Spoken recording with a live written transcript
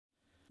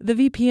The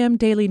VPM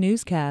Daily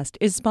Newscast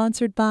is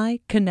sponsored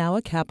by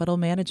Kanawha Capital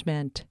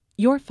Management.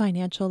 Your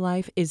financial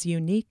life is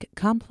unique,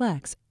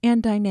 complex,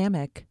 and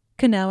dynamic.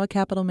 Kanawha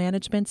Capital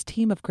Management's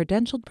team of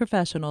credentialed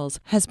professionals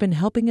has been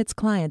helping its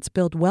clients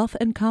build wealth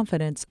and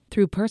confidence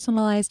through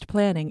personalized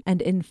planning and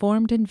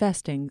informed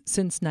investing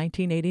since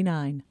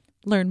 1989.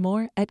 Learn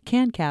more at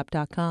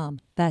cancap.com.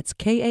 That's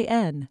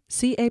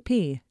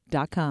KANCAP.com.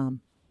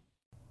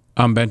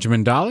 I'm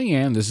Benjamin Dolly,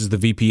 and this is the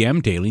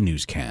VPM Daily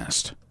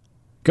Newscast.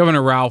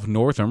 Governor Ralph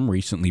Northam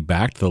recently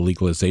backed the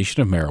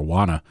legalization of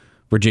marijuana.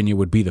 Virginia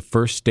would be the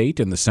first state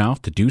in the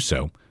South to do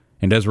so.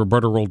 And as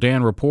Roberto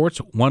Roldan reports,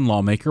 one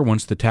lawmaker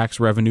wants the tax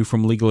revenue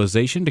from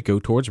legalization to go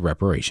towards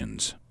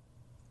reparations.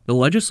 The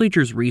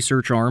legislature's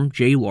research arm,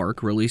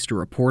 JLARC, released a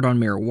report on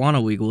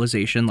marijuana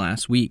legalization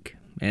last week.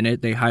 In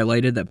it, they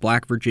highlighted that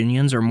black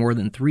Virginians are more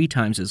than 3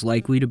 times as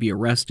likely to be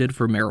arrested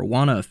for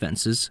marijuana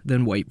offenses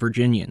than white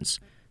Virginians,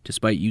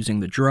 despite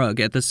using the drug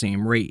at the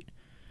same rate.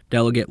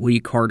 Delegate Lee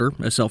Carter,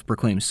 a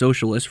self-proclaimed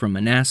socialist from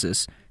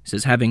Manassas,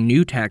 says having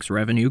new tax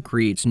revenue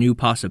creates new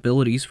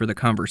possibilities for the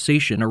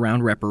conversation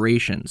around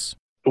reparations.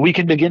 We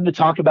can begin to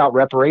talk about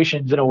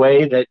reparations in a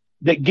way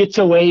that gets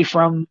away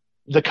from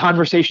the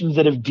conversations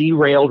that have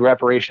derailed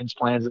reparations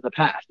plans in the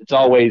past. It's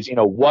always,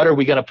 what are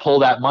we going to pull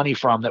that money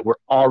from that we're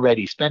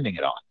already spending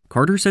it on?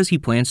 Carter says he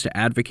plans to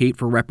advocate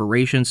for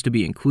reparations to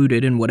be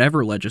included in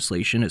whatever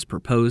legislation is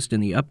proposed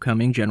in the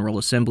upcoming General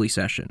Assembly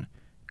session.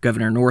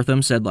 Governor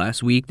Northam said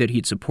last week that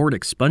he'd support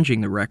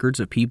expunging the records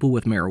of people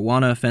with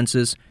marijuana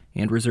offenses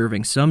and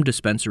reserving some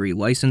dispensary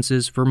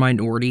licenses for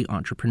minority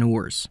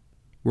entrepreneurs.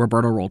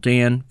 Roberto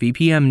Roldan,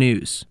 VPM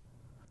News.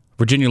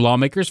 Virginia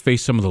lawmakers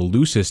face some of the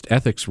loosest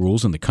ethics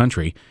rules in the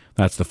country.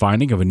 That's the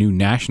finding of a new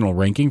national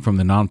ranking from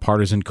the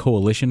nonpartisan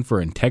Coalition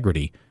for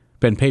Integrity.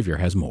 Ben Paviour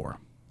has more.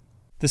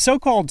 The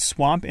so-called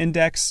Swamp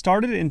Index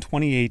started in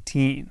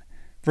 2018.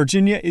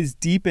 Virginia is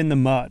deep in the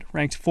mud,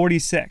 ranked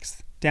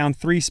 46th. Down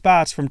 3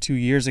 spots from 2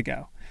 years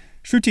ago.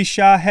 Shruti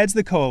Shah heads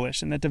the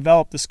coalition that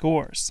developed the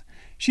scores.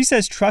 She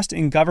says trust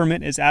in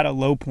government is at a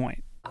low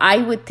point. I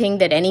would think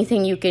that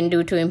anything you can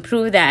do to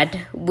improve that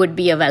would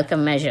be a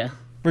welcome measure.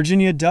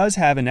 Virginia does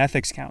have an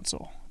ethics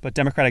council, but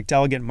Democratic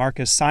delegate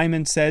Marcus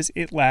Simon says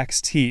it lacks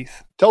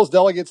teeth. Tells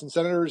delegates and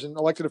senators and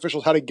elected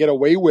officials how to get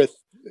away with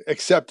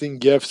accepting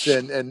gifts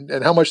and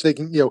how much they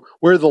can,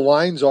 where the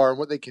lines are and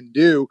what they can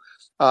do,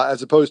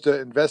 as opposed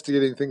to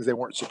investigating things they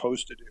weren't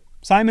supposed to do.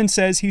 Simon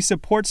says he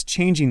supports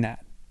changing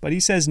that, but he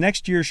says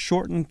next year's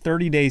shortened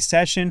 30-day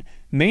session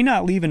may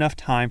not leave enough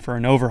time for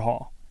an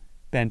overhaul.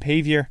 Ben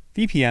Paviour,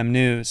 VPM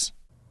News.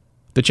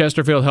 The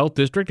Chesterfield Health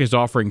District is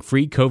offering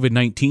free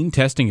COVID-19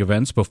 testing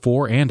events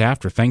before and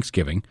after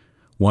Thanksgiving.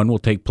 One will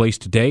take place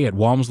today at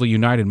Walmsley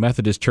United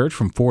Methodist Church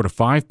from 4 to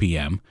 5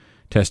 p.m.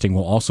 Testing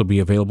will also be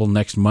available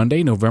next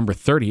Monday, November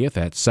 30th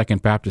at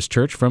Second Baptist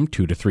Church from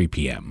 2 to 3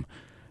 p.m.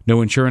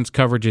 No insurance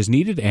coverage is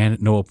needed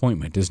and no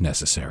appointment is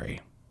necessary.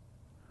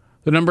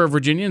 The number of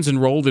Virginians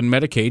enrolled in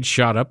Medicaid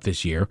shot up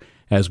this year,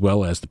 as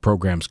well as the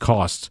program's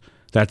costs.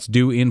 That's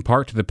due in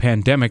part to the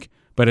pandemic,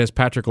 but as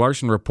Patrick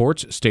Larson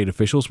reports, state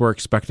officials were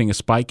expecting a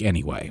spike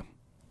anyway.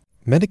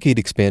 Medicaid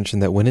expansion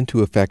that went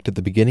into effect at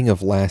the beginning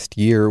of last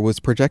year was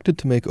projected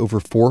to make over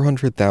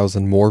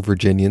 400,000 more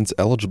Virginians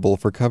eligible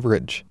for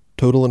coverage.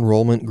 Total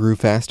enrollment grew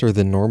faster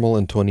than normal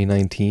in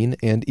 2019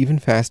 and even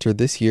faster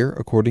this year,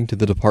 according to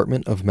the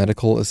Department of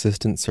Medical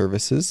Assistance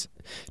Services.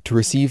 To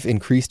receive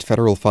increased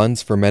federal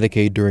funds for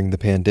Medicaid during the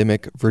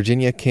pandemic,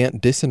 Virginia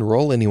can't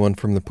disenroll anyone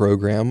from the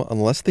program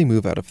unless they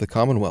move out of the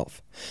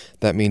Commonwealth.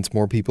 That means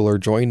more people are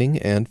joining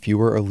and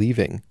fewer are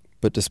leaving.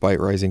 But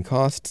despite rising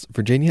costs,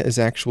 Virginia is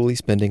actually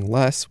spending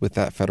less with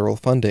that federal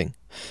funding.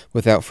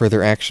 Without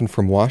further action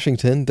from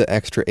Washington, the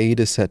extra aid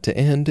is set to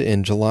end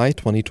in July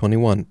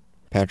 2021.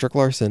 Patrick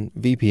Larson,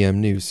 VPM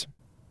News.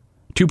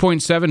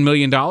 $2.7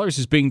 million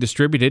is being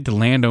distributed to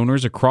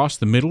landowners across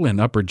the Middle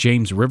and Upper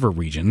James River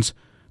regions.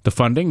 The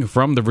funding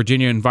from the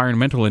Virginia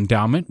Environmental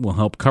Endowment will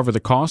help cover the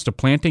cost of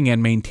planting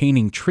and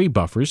maintaining tree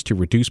buffers to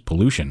reduce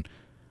pollution.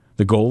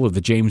 The goal of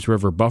the James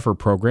River Buffer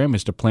Program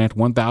is to plant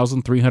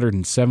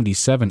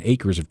 1,377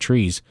 acres of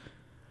trees.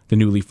 The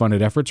newly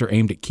funded efforts are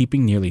aimed at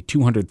keeping nearly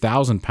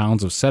 200,000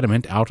 pounds of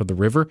sediment out of the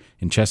river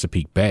in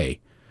Chesapeake Bay.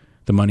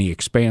 The money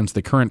expands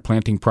the current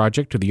planting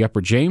project to the Upper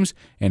James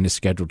and is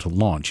scheduled to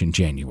launch in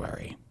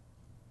January.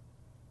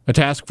 A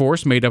task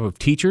force made up of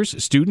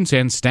teachers, students,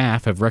 and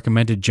staff have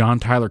recommended John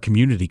Tyler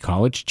Community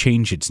College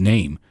change its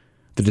name.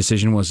 The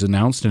decision was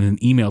announced in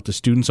an email to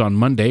students on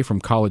Monday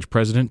from college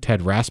president Ted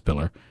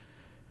Raspiller.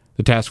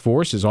 The task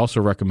force has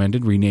also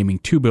recommended renaming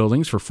 2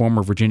 buildings for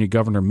former Virginia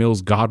Governor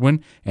Mills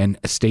Godwin and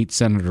State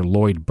Senator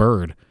Lloyd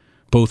Byrd.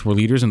 Both were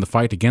leaders in the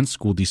fight against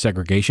school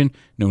desegregation,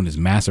 known as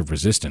massive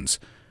resistance.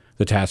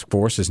 The task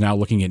force is now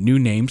looking at new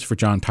names for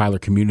John Tyler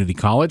Community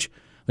College.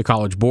 The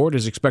College Board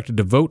is expected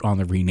to vote on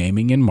the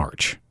renaming in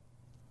March.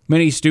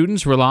 Many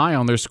students rely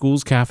on their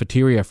school's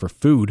cafeteria for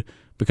food.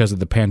 Because of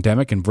the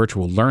pandemic and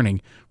virtual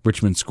learning,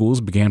 Richmond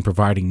schools began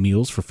providing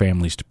meals for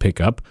families to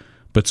pick up.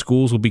 But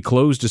schools will be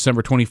closed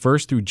December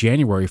 21st through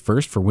January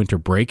 1st for winter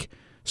break.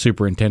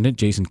 Superintendent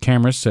Jason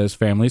Cameras says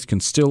families can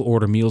still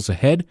order meals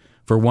ahead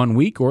for 1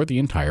 week or the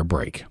entire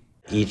break.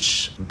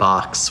 Each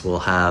box will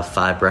have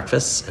 5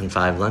 breakfasts and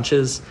 5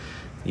 lunches.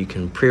 You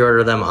can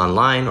pre-order them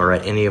online or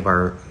at any of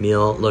our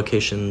meal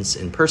locations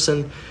in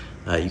person.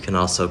 You can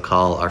also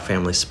call our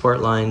family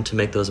support line to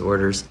make those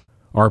orders.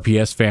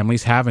 RPS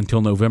families have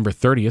until November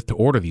 30th to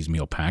order these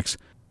meal packs.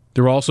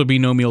 There will also be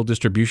no meal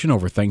distribution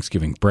over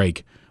Thanksgiving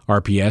break.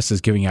 RPS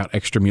is giving out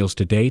extra meals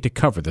today to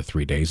cover the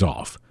 3 days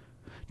off.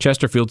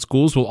 Chesterfield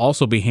schools will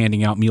also be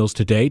handing out meals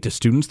today to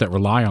students that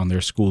rely on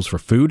their schools for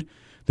food.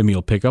 The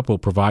meal pickup will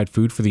provide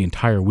food for the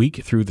entire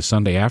week through the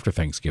Sunday after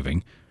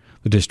Thanksgiving.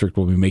 The district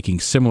will be making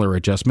similar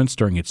adjustments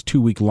during its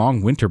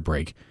 2-week-long winter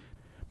break.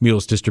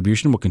 Meals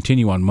distribution will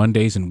continue on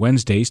Mondays and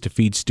Wednesdays to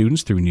feed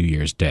students through New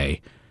Year's Day.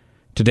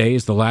 Today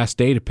is the last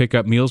day to pick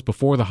up meals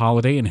before the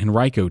holiday in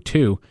Henrico,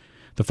 too.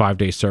 The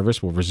 5-day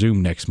service will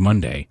resume next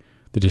Monday.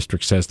 The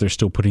district says they're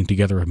still putting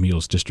together a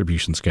meals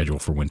distribution schedule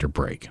for winter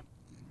break.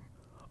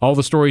 All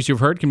the stories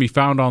you've heard can be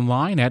found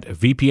online at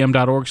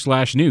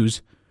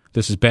vpm.org/news.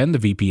 This has been the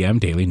VPM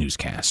Daily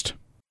Newscast.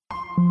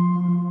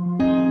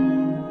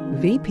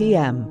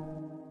 VPM.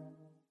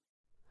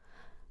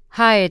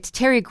 Hi, it's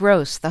Terry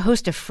Gross, the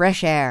host of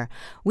Fresh Air.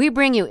 We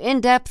bring you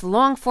in-depth,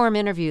 long-form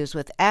interviews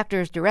with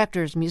actors,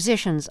 directors,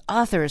 musicians,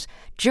 authors,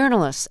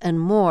 journalists, and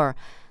more.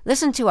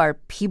 Listen to our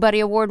Peabody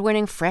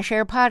Award-winning Fresh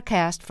Air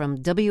podcast from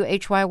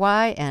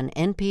WHYY and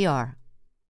NPR.